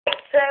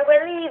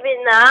we're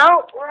leaving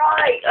now.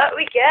 Right, up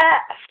we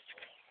get.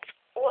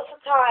 What's the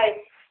time?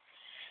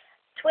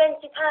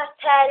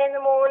 10:20 in the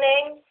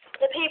morning.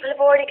 The people have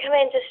already come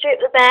in to strip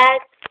the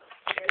bed.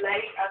 We're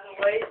late, as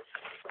always.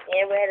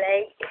 Yeah, we're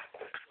late.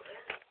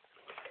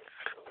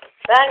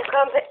 Bank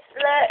crumpets,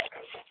 look,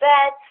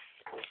 bed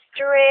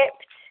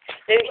stripped.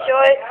 You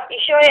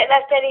sure it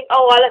left any?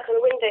 Oh, I look on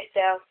the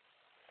windowsill.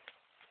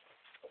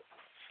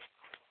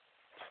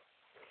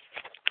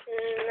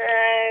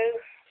 No.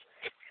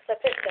 I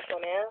put stuff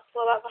on here.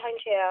 What about behind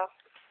here?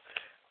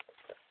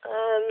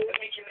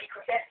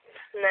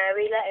 No,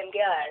 we let him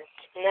go.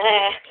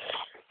 Nah.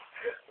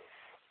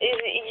 You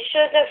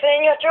sure there's nothing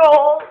in your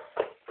drawer?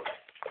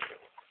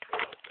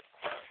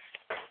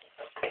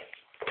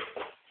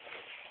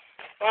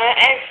 Right,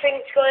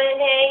 everything's gone in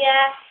here,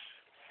 yeah?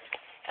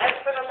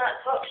 Everything on that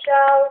top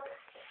shelf.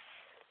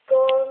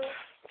 Gone.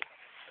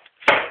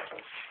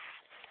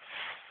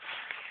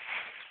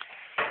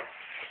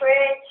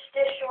 Fridge,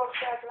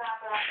 dishwasher, blah,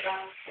 blah,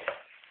 blah.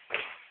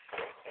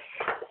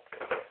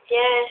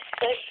 Yes,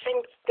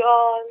 everything's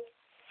gone.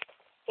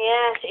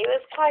 Yes, it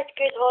was quite a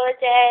good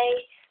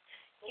holiday.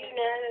 You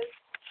know.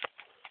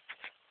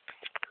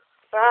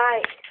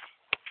 Right.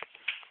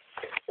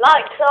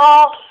 Lights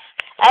off.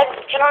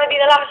 Can I be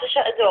the last to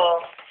shut the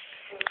door?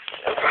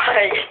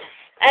 Right.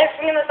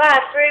 Everything in the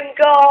bathroom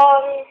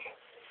gone.